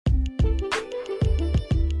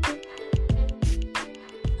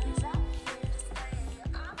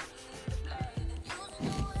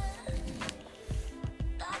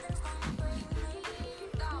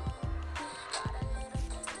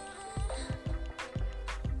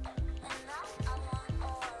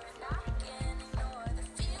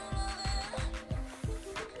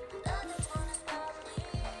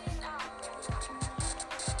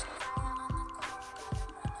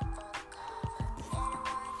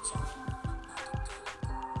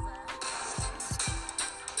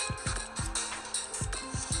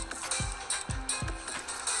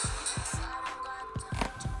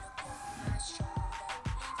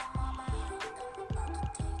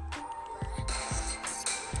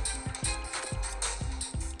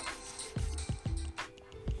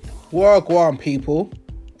Wagwan, people.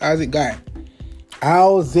 How's it going?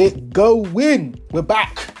 How's it going? We're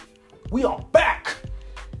back. We are back.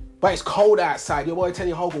 But it's cold outside. Your boy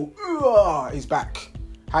Teddy Hogle is back.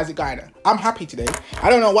 How's it going? I'm happy today. I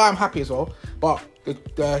don't know why I'm happy as well. But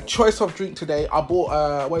the choice of drink today, I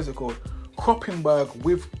bought, what is it called? Kronenbourg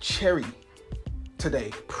with cherry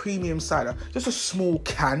today. Premium cider. Just a small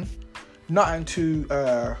can. Nothing to,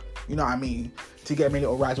 you know what I mean? To get me a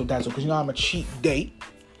little razzle dazzle. Because you know I'm a cheap date.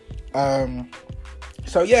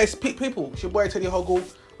 So yeah, it's people. It's your boy Teddy Hogle.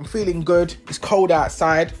 I'm feeling good. It's cold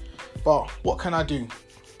outside. But what can I do?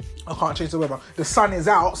 I can't change the weather. The sun is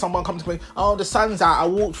out. Someone comes to me. Oh, the sun's out. I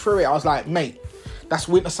walked through it. I was like, mate, that's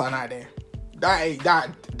winter sun out there.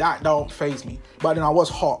 That don't faze me. But then I was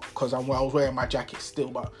hot because I was wearing my jacket still.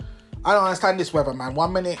 But I don't understand this weather, man.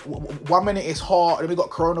 One minute it's hot. Then we got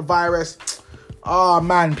coronavirus. Oh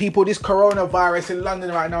man, people, this coronavirus in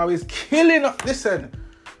London right now is killing us. Listen,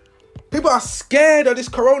 people are scared of this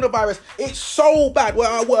coronavirus. It's so bad. Where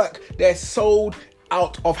I work, they're sold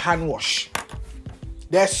out of hand wash.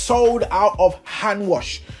 They're sold out of hand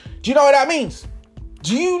wash. Do you know what that means?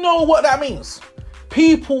 Do you know what that means?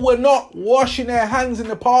 People were not washing their hands in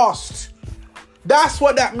the past. That's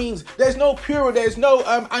what that means. There's no Purell. There's no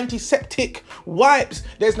antiseptic wipes.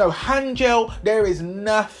 There's no hand gel. There is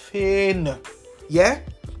nothing. Yeah?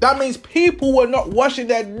 That means people were not washing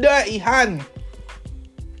their dirty hand.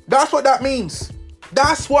 That's what that means.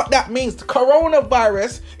 That's what that means. The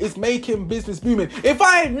coronavirus is making business booming. If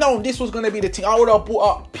I had known this was going to be the thing, I would have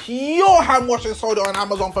bought up pure hand washing soda on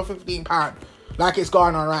Amazon for £15. Like it's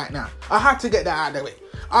going on right now. I had to get that out of the way.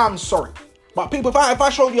 I'm sorry. But people, if I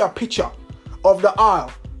showed you a picture of the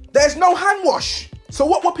aisle, there's no hand wash. So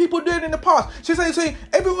what were people doing in the past? She's saying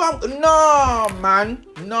everyone, nah, man.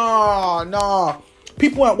 Nah.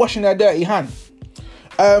 People weren't washing their dirty hands.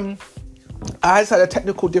 I just had a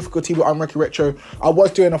technical difficulty with Unlucky Retro. I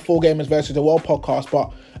was doing a 4Gamers versus the World podcast,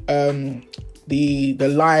 but the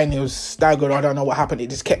line was staggered. I don't know what happened. It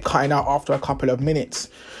just kept cutting out after a couple of minutes.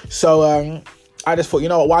 So I just thought, you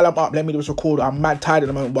know what, while I'm up, let me just record. I'm mad tired at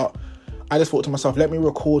the moment, but I just thought to myself, let me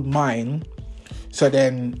record mine. So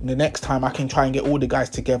then the next time I can try and get all the guys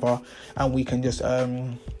together and we can just,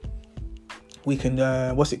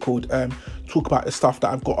 talk about the stuff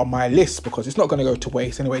that I've got on my list, because it's not going to go to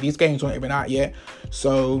waste anyway. These games aren't even out yet.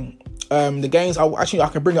 So the games, I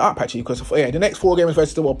can bring it up actually, because the next 4Gamers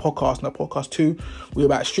versus the World podcast, and podcast 2, we're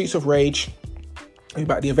about Streets of Rage. We're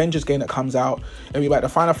about the Avengers game that comes out, and we're about the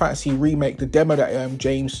Final Fantasy remake, the demo that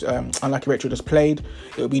James Unlucky Retro just played.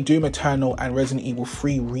 It'll be Doom Eternal and Resident Evil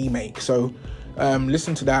 3 remake. So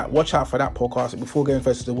listen to that. Watch out for that podcast. It'll be 4Gamers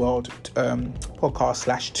versus the World podcast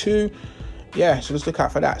 /2. Yeah, so just look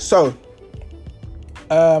out for that. So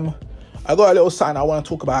I got a little something I want to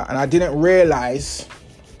talk about, and I didn't realise,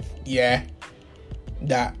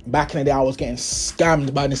 that back in the day I was getting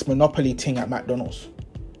scammed by this Monopoly thing at McDonald's.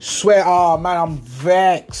 Swear, man, I'm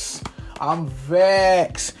vexed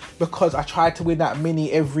because I tried to win that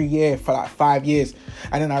mini every year for like 5 years,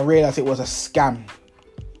 and then I realised it was a scam.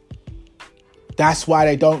 That's why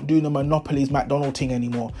they don't do the Monopoly's McDonald's thing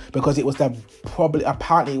anymore, because it was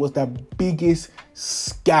apparently it was the biggest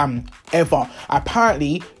scam ever.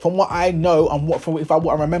 Apparently, from what I know and what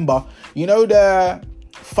I remember, you know the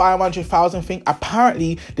 500,000 thing.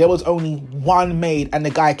 Apparently, there was only one made, and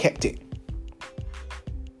the guy kept it.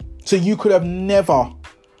 So you could have never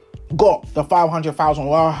got the 500,000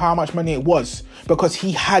 or how much money it was, because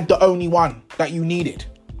he had the only one that you needed.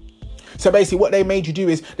 So basically what they made you do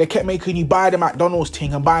is they kept making you buy the McDonald's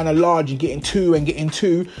thing and buying a large and getting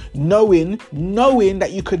two, knowing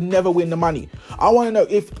that you could never win the money. I want to know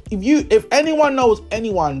if anyone knows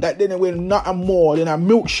anyone that didn't win nothing more than a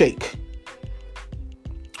milkshake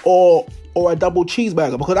or a double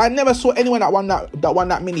cheeseburger, because I never saw anyone that won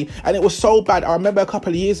that mini, and it was so bad. I remember a couple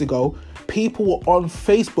of years ago, people were on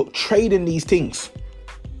Facebook trading these things.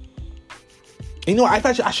 You know,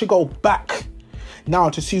 I should go back now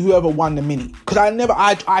to see whoever won the mini, because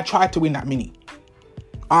I tried to win that mini.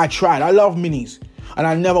 I love minis, and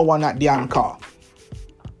I never won that damn car.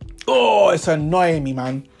 Oh, it's annoying me,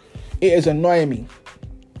 man. It is annoying me.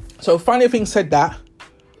 So funny thing said that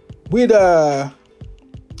with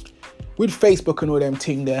Facebook and all them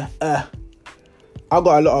thing there, I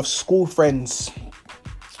got a lot of school friends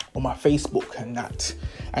on my Facebook and that,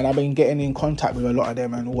 and I've been getting in contact with a lot of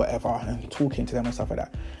them and whatever, and talking to them and stuff like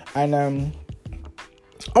that. And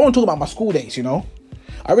I want to talk about my school days, you know.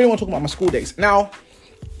 I really want to talk about my school days. Now,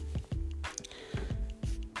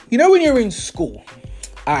 you know, when you're in school,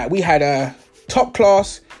 we had a top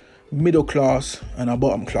class, middle class, and a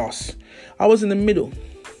bottom class. I was in the middle.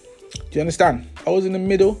 Do you understand? I was in the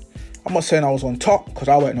middle. I'm not saying I was on top, because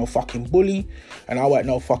I weren't no fucking bully and I weren't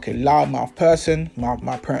no fucking loudmouth person.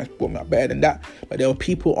 My parents brought me up better than that. But there were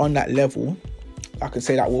people on that level, I could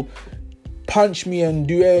say, that will punch me and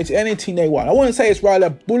do anything they want. I wouldn't say it's rather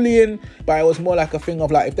bullying, but it was more like a thing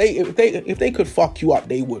of like, if they could fuck you up,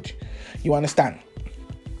 they would. You understand?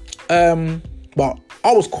 But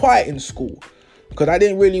I was quiet in school because I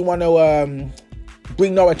didn't really want to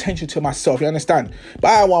bring no attention to myself. You understand? But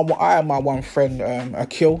I had my one friend,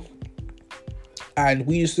 Akil, and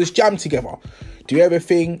we used to just jam together, do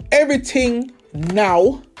everything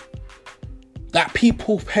now that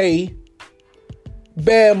people pay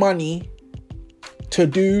bare money to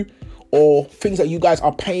do, or things that you guys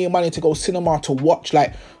are paying money to go cinema to watch.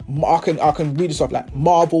 Like, I can read stuff like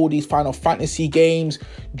Marvel, these Final Fantasy games,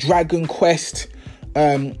 Dragon Quest,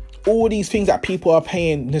 all these things that people are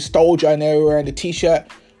paying, nostalgia, and they're wearing the t-shirt.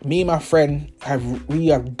 Me and my friend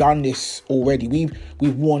have done this already.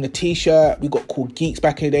 We've worn the t-shirt. We got called geeks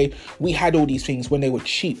back in the day. We had all these things when they were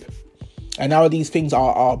cheap. And now these things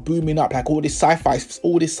are booming up. Like all this sci-fi stuff,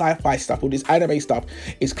 all this anime stuff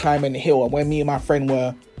is climbing the hill. And when me and my friend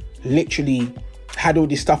were literally had all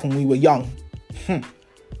this stuff when we were young,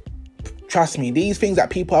 trust me, these things that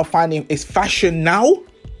people are finding is fashion now.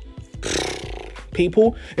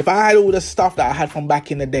 People, if I had all the stuff that I had from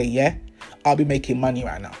back in the day, yeah, I'll be making money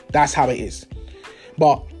right now. That's how it is.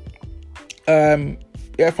 But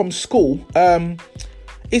from school,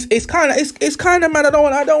 it's kind of mad.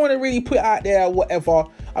 I don't want to really put it out there or whatever.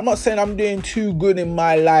 I'm not saying I'm doing too good in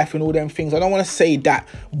my life and all them things. I don't want to say that,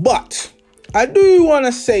 but I do want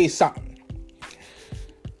to say something.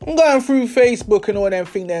 I'm going through Facebook and all them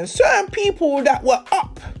things, and certain people that were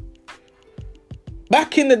up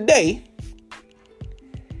back in the day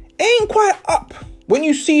ain't quite up when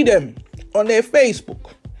you see them on their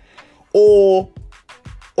Facebook, or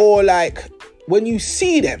like when you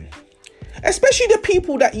see them, especially the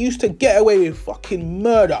people that used to get away with fucking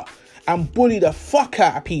murder and bully the fuck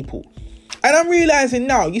out of people. And I'm realizing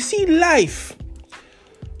now, you see, life,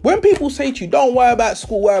 when people say to you, don't worry about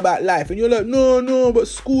school, worry about life, and you're like, no, but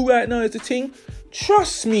school right now is the thing.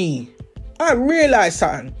 Trust me, I realize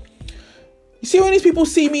something. You see, when these people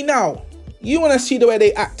see me now, you want to see the way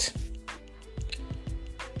they act.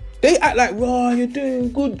 They act like, raw, you're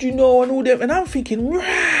doing good, you know, and all them. And I'm thinking,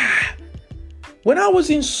 rah. When I was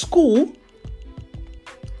in school,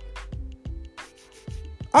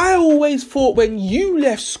 I always thought when you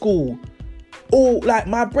left school, or like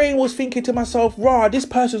my brain was thinking to myself, rah, this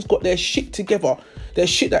person's got their shit together. Their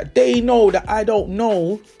shit that they know that I don't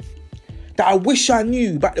know, that I wish I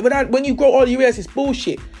knew. But when you grow older, you realize it's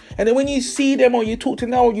bullshit. And then when you see them or you talk to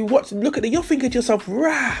them or you look at them, you're thinking to yourself,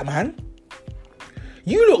 rah, man,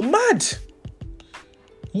 you look mad.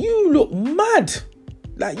 You look mad.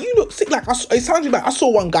 Like, you look sick. Like, it sounds like I saw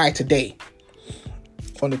one guy today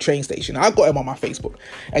on the train station. I got him on my Facebook,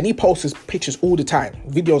 and he posts pictures all the time,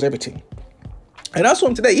 videos, everything. And I saw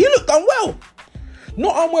him today. He looked unwell.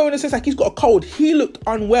 Not unwell in the sense like he's got a cold. He looked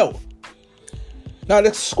unwell. Now,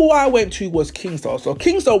 the school I went to was Kingsdale. So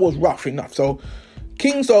Kingsdale was rough enough. So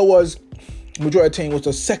Kingsdale was, majority of the time, was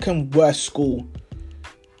the second worst school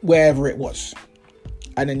wherever it was.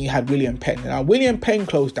 And then you had William Penn. Now, William Penn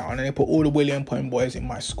closed down, and they put all the William Penn boys in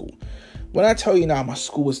my school. When I tell you now, my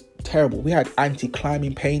school was terrible. We had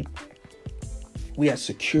anti-climbing paint. We had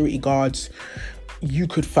security guards. You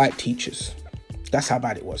could fight teachers. That's how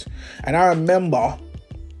bad it was. And I remember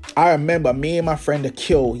me and my friend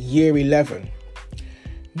Akil, year 11.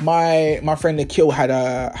 My friend Akil had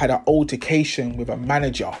an altercation with a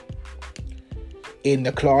manager in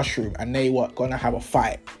the classroom, and they were gonna have a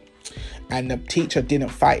fight. And the teacher didn't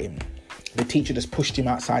fight him. The teacher just pushed him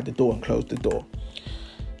outside the door and closed the door.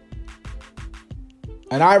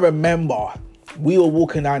 And I remember we were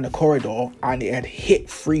walking down the corridor and it had hit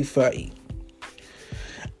 3:30.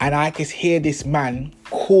 And I could hear this man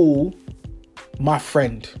call my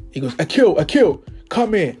friend. He goes, Akil,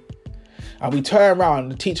 come here. And we turn around,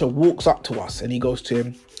 the teacher walks up to us and he goes to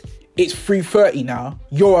him, it's 3:30 now.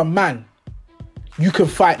 You're a man. You can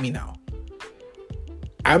fight me now.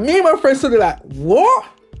 And me and my friend stood there like, what?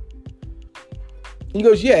 He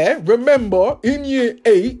goes, yeah, remember in year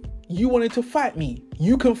 8, you wanted to fight me.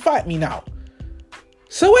 You can fight me now.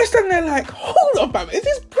 So we're standing there like, hold up, man. Is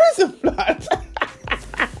this prison blood?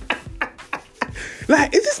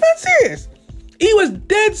 Like, is this man serious? He was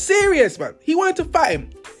dead serious, man. He wanted to fight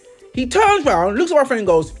him. He turns around, looks at my friend and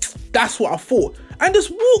goes, that's what I thought. And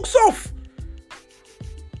just walks off.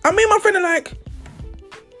 And me and my friend are like,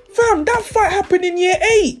 fam, that fight happened in year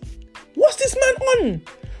 8. What's this man on?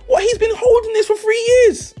 What, he's been holding this for 3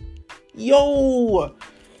 years? Yo.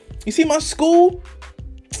 You see my school?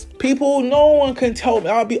 People, no one can tell me,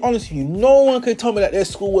 I'll be honest with you, no one can tell me that their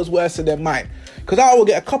school was worse than mine. Because I will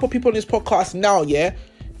get a couple people on this podcast now, yeah?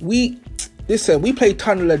 We played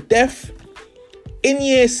Tunnel of Death. In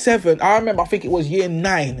year 7, I remember, I think it was year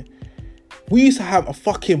 9, we used to have a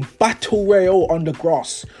fucking battle royale on the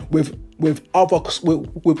grass with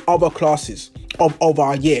other classes of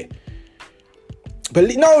our year.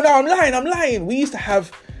 But no, I'm lying. We used to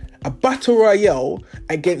have a battle royale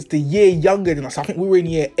against the year younger than us. I think we were in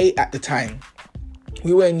year 8 at the time.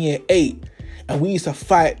 We were in year 8 and we used to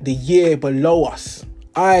fight the year below us.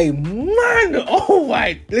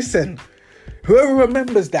 Listen, whoever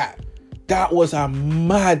remembers that was a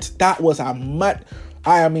mad,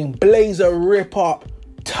 blazer rip up,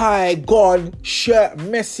 tie gone, shirt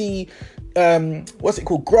messy,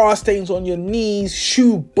 grass stains on your knees,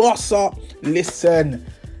 shoe boss up. Listen,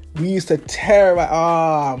 we used to tear it.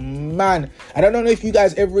 Man. I don't know if you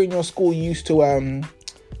guys ever in your school used to,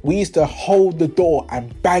 we used to hold the door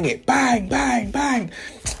and bang it. Bang, bang, bang.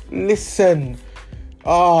 Listen.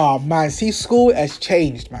 Oh, man. See, school has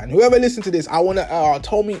changed, man. Whoever listened to this, I want to,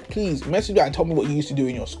 tell me, please, message me and tell me what you used to do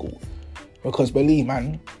in your school. Because believe,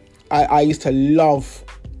 man, I used to love,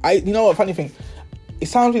 you know what, funny thing, it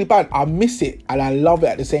sounds really bad. I miss it and I love it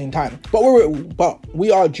at the same time. But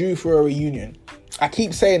we are due for a reunion. I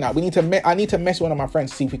keep saying that. I need to mess one of my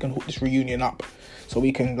friends to see if we can hook this reunion up. So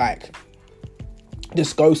we can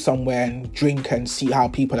just go somewhere and drink and see how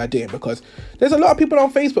people are doing. Because there's a lot of people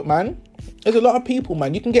on Facebook, man. There's a lot of people,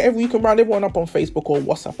 man. You can round everyone up on Facebook or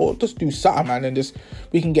WhatsApp or just do something, man, and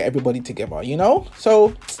we can get everybody together, you know?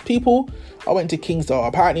 So, people, I went to Kingsdale.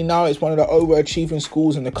 Apparently now it's one of the overachieving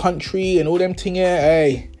schools in the country and all them thing here.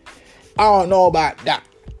 Hey, I don't know about that.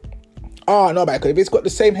 Because if it's got the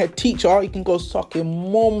same head teacher, you can go suck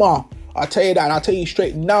him mama. I'll tell you that, and I'll tell you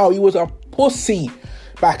straight now, he was a pussy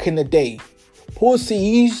back in the day. Pussy.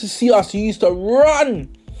 He used to see us, he used to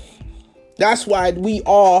run. That's why we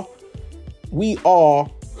are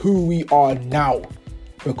who we are now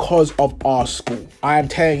because of our school. I am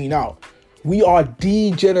telling you now, we are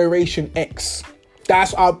D Generation X.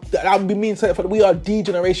 I've been meaning to say it, we are D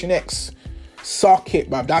Generation X. Suck it,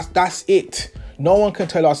 bruv. That's it. No one can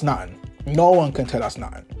tell us nothing.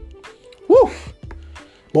 Woo!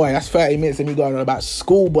 Boy, that's 30 minutes of me going on about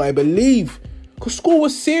school, boy. I believe. Because school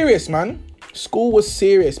was serious, man. My school was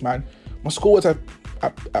a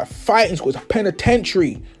fighting school. It's a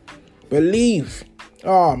penitentiary. Believe.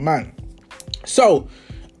 Oh, man. So,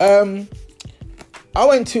 I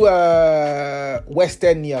went to West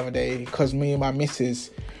End the other day because me and my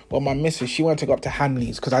missus, she wanted to go up to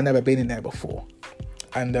Hamleys because I've never been in there before.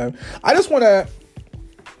 And I just want to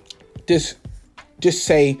just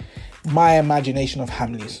say my imagination of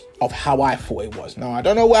Hamleys, of how I thought it was. Now, I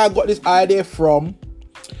don't know where I got this idea from,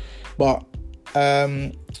 but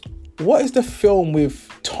what is the film with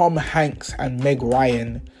Tom Hanks and Meg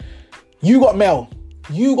Ryan? You Got Mail.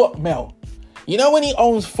 You know when he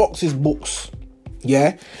owns Fox's Books,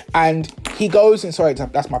 yeah? And he goes, and sorry,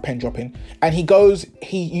 that's my pen dropping. And he goes,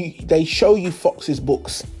 they show you Fox's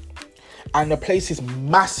Books. And the place is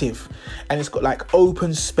massive. And it's got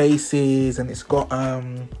open spaces. And it's got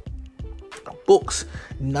books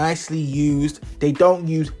nicely used. They don't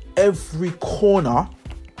use every corner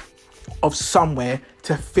of somewhere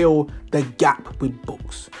to fill the gap with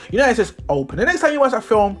books. You know, it's just open. The next time you watch a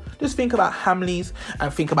film, just think about Hamleys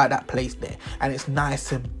and think about that place there. And it's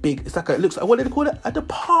nice and big. It looks like, what do they call it? A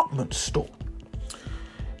department store.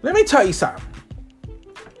 Let me tell you something.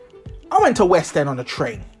 I went to West End on the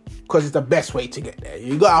train because it's the best way to get there.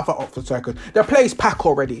 You got out for Oxford Circus. The place packed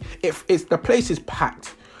already. The place is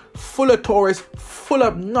packed. Full of tourists, full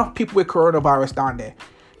of enough people with coronavirus down there.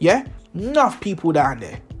 Yeah? Enough people down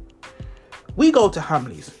there. We go to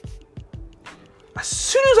Hamleys. As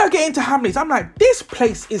soon as I get into Hamleys, I'm like, this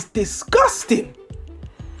place is disgusting.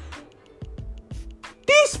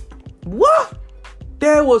 What?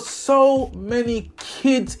 There was so many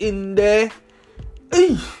kids in there.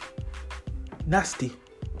 Eey. Nasty.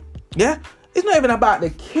 Yeah? It's not even about the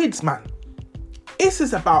kids, man. This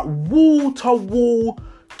is about wall-to-wall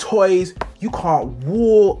toys. You can't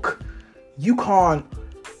walk. You can't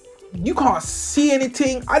see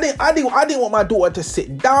anything. I didn't want my daughter to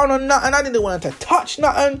sit down on nothing. I didn't want her to touch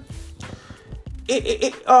nothing.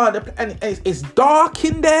 It's dark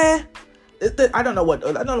in there. I don't know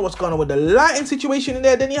what's going on with the lighting situation in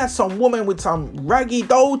there. Then you had some woman with some raggy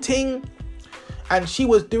doll thing, and she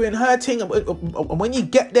was doing her thing. And when you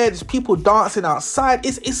get there, there's people dancing outside.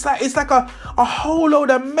 It's like a whole load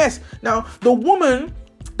of mess. Now, the woman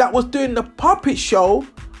that was doing the puppet show,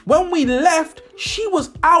 when we left, she was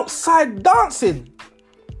outside dancing.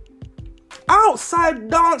 outside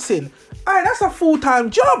dancing. Hey, that's a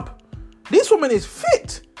full-time job. This woman is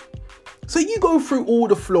fit. So you go through all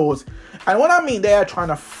the floors. And what I mean, they are trying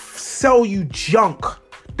to sell you junk.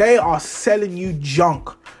 They are selling you junk,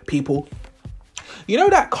 people. You know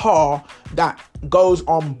that car that goes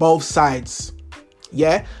on both sides?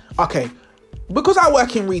 Yeah? Okay. Because I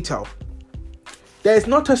work in retail, there's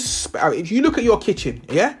not a... if you look at your kitchen,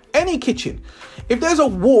 yeah? Any kitchen. If there's a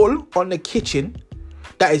wall on the kitchen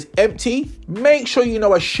that is empty, make sure you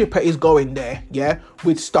know a shipper is going there, yeah,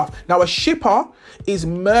 with stuff. Now, a shipper is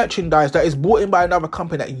merchandise that is bought in by another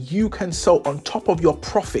company that you can sell on top of your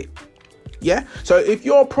profit, yeah? So if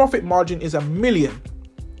your profit margin is $1 million,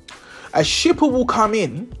 a shipper will come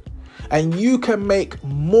in and you can make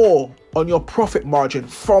more on your profit margin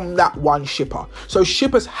from that one shipper. So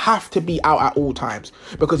shippers have to be out at all times,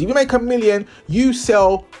 because if you make $1 million, you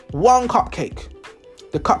sell one cupcake.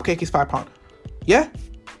 The cupcake is £5. Yeah?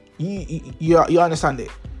 You understand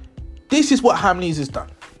it? This is what Hamleys has done.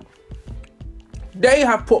 They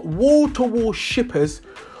have put wall-to-wall shippers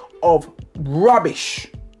of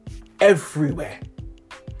rubbish everywhere.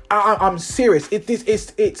 I'm serious.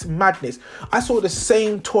 It's madness. I saw the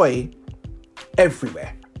same toy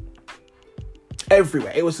everywhere.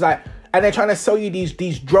 Everywhere. It was like, and they're trying to sell you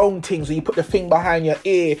these drone things where you put the thing behind your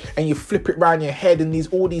ear and you flip it around your head, and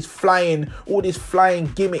all this flying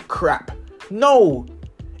gimmick crap. No,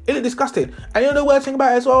 it is disgusting. And you know the worst thing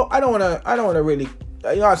about it as well? I don't wanna really,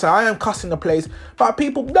 you know what I'm saying? I am cussing the place, but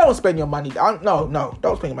people, don't spend your money. No,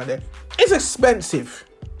 don't spend your money there. It's expensive.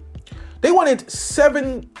 They wanted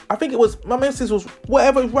I think it was, my missus was,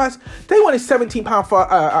 whatever it was, they wanted £17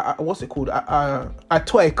 for, what's it called? A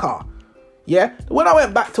toy car. Yeah? When I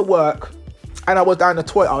went back to work and I was down the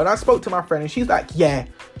toy aisle and I spoke to my friend and she's like, yeah,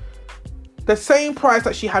 the same price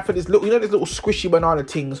that she had for this little, you know, this little squishy banana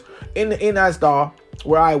things in Asda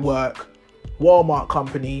where I work, Walmart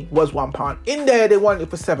company, was £1. In there, they wanted it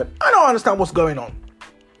for £7. I don't understand what's going on.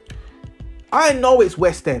 I know it's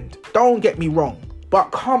West End. Don't get me wrong.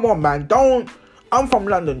 But come on, man. I'm from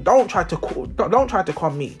London. Don't try to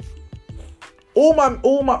con me. All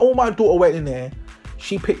my daughter went in there.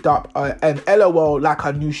 She picked up an LOL like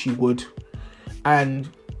I knew she would. And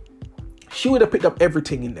she would have picked up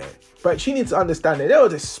everything in there. But she needs to understand that it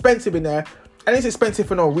was expensive in there. And it's expensive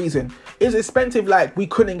for no reason. It's expensive like we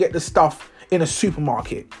couldn't get the stuff in a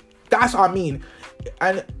supermarket. That's what I mean.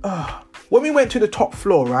 And when we went to the top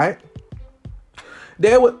floor, right?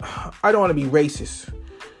 I don't want to be racist.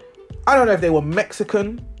 I don't know if they were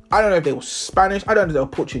Mexican. I don't know if they were Spanish. I don't know if they were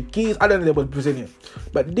Portuguese. I don't know if they were Brazilian.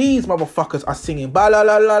 But these motherfuckers are singing ba la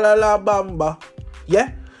la la la la bamba.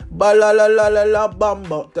 Yeah? Ba la la la la la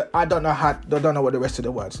bamba. I don't know what the rest of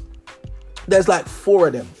the words. There's like 4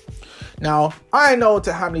 of them. Now, I know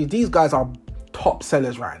to Hamleys, these guys are top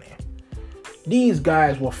sellers right here. These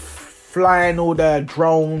guys were flying all their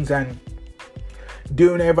drones and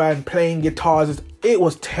doing everything and playing guitars. It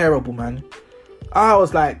was terrible, man. I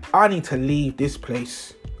was like, I need to leave this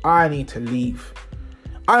place. I need to leave.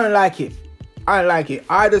 I don't like it.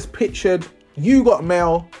 I just pictured you got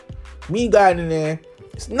mail, me going in there.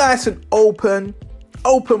 It's nice and open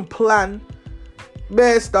plan,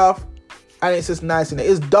 bare stuff, and it's just nice in there.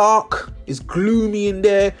 It's dark, it's gloomy in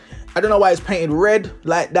there. I don't know why it's painted red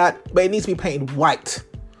like that, but it needs to be painted white.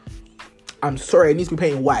 I'm sorry, it needs to be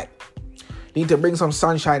painted white. Need to bring some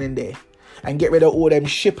sunshine in there and get rid of all them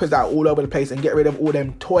shippers that are all over the place and get rid of all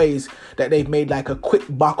them toys that they've made like a quick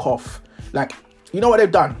buck off. Like, you know what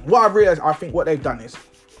they've done? What I've realized, I think what they've done is,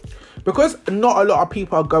 because not a lot of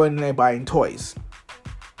people are going in there buying toys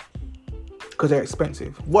because they're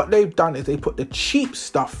expensive, what they've done is they put the cheap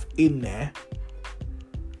stuff in there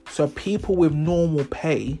so people with normal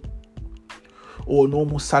pay or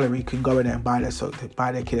normal salary can go in there and buy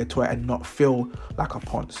their kid a toy and not feel like a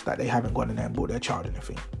ponce that they haven't gone in there and bought their child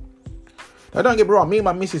anything. Now, don't get me wrong, me and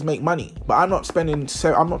my missus make money, but I'm not paying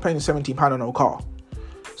 £17 on no car.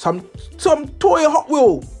 Some toy Hot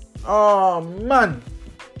Wheel. Oh man,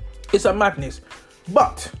 it's a madness.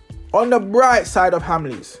 But on the bright side of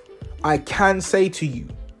Hamleys, I can say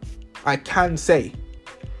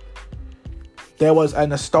there was a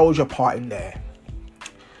nostalgia part in there,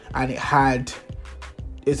 and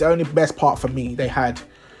it's the only best part for me. They had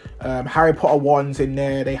Harry Potter wands in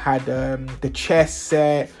there. They had the chess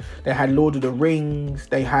set. They had Lord of the Rings.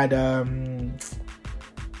 They had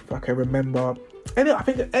if I can remember, I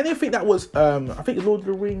think anything that was I think Lord of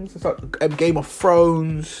the Rings. It's like Game of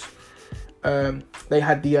Thrones. They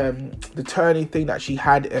had the turning thing that she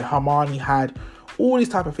had. Hermione had all these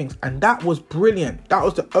type of things, and that was brilliant. That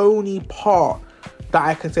was the only part that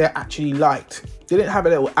I can say I actually liked. They didn't have a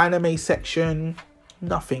little anime section.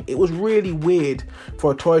 Nothing. It was really weird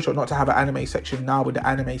for a toy shop not to have an anime section now with the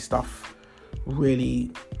anime stuff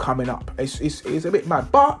really coming up. It's a bit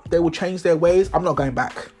mad, but they will change their ways. I'm not going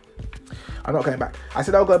back. I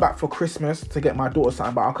said I'll go back for Christmas to get my daughter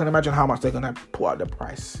something, but I can imagine how much they're going to put out the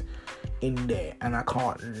price in there, and I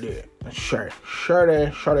can't do it. Sure,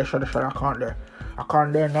 I can't do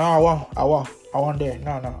it. No, I want there.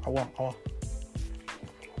 No, I want.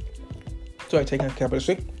 Sorry, taking a couple of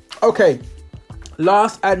swig. Okay,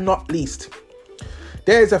 last and not least,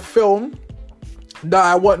 there's a film that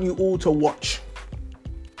I want you all to watch.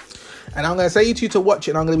 And I'm going to say to you to watch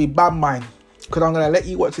it, and I'm going to be bad mind, because I'm going to let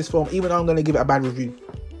you watch this film, even though I'm going to give it a bad review.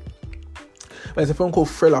 There's a film called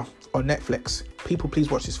Thriller on Netflix. People,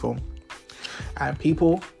 please watch this film. And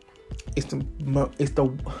people,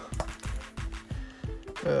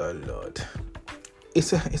 oh Lord.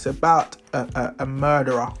 It's about a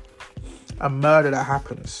murderer. A murder that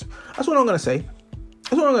happens. That's what I'm going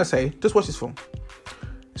to say. Just watch this film.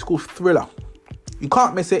 It's called Thriller. You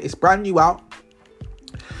can't miss it. It's brand new out.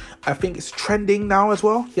 I think it's trending now as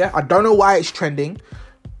well. Yeah, I don't know why it's trending.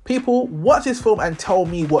 People, watch this film and tell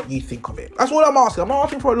me what you think of it. That's all I'm asking. I'm not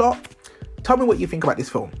asking for a lot. Tell me what you think about this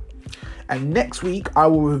film. And next week, I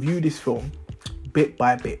will review this film bit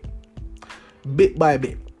by bit. Bit by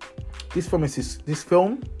bit. This film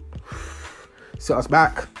set us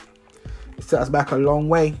back. It set us back a long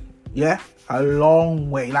way. Yeah? A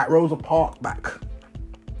long way. Like Rosa Parks back.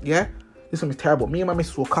 Yeah? This film is terrible. Me and my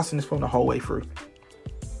missus were cussing this film the whole way through.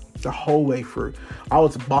 I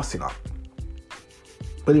was busting up.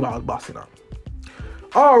 Believe I was busting up.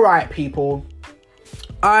 Alright, people.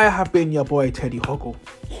 I have been your boy, Teddy Hoggle.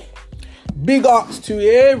 Big ups to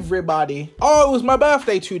everybody. Oh, it was my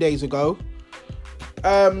birthday 2 days ago.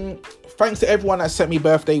 Thanks to everyone that sent me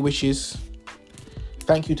birthday wishes.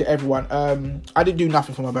 Thank you to everyone. I didn't do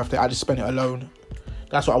nothing for my birthday. I just spent it alone.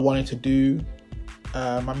 That's what I wanted to do.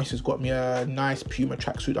 My missus got me a nice Puma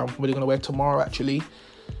tracksuit I'm really going to wear tomorrow, actually.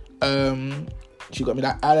 She got me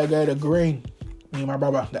that alligator green. Me and my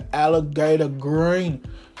brother. The alligator green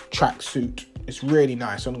tracksuit. It's really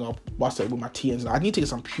nice. I'm going to bust it with my TNs. I need to get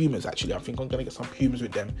some Pumas, actually. I think I'm going to get some Pumas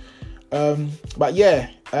with them. But yeah,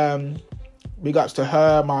 big ups to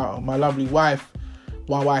her, my lovely wife,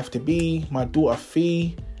 my wife-to-be, my daughter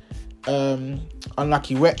Fee,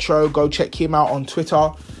 Unlucky Retro. Go check him out on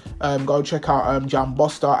Twitter. Go check out Jan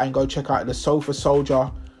Boster, and go check out the Sofa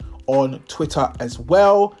Soldier on Twitter as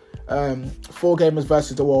well. 4 Gamers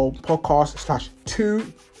versus the World podcast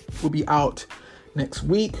 /2 will be out next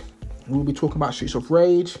week. We'll be talking about Streets of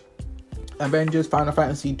Rage, Avengers, Final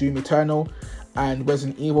Fantasy, Doom Eternal, and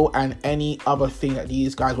Resident Evil, and any other thing that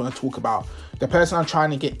these guys want to talk about. The person I'm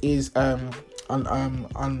trying to get is the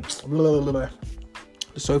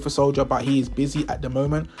Sofa Soldier, but he is busy at the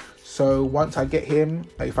moment. So once I get him,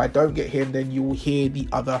 if I don't get him, then you will hear the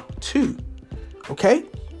other 2. Okay?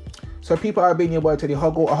 So people, I've been your boy Teddy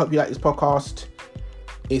Hoggle. I hope you like this podcast.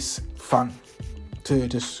 It's fun to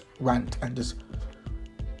just rant and just,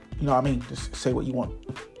 you know what I mean? Just say what you want.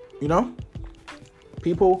 You know?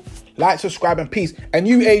 People, like, subscribe, and peace. And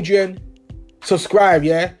you, Adrian, subscribe,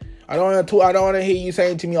 yeah? I don't want to talk. I don't want to hear you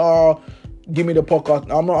saying to me, "Oh, give me the podcast."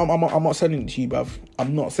 I'm not sending it to you, bruv.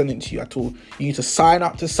 I'm not sending it to you at all. You need to sign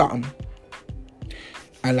up to something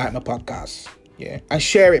and like my podcast, yeah? And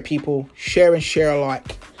share it, people. Share and share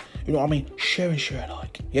alike. You know what I mean? Share and share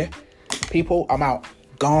alike, yeah? People, I'm out.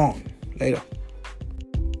 Gone. Later.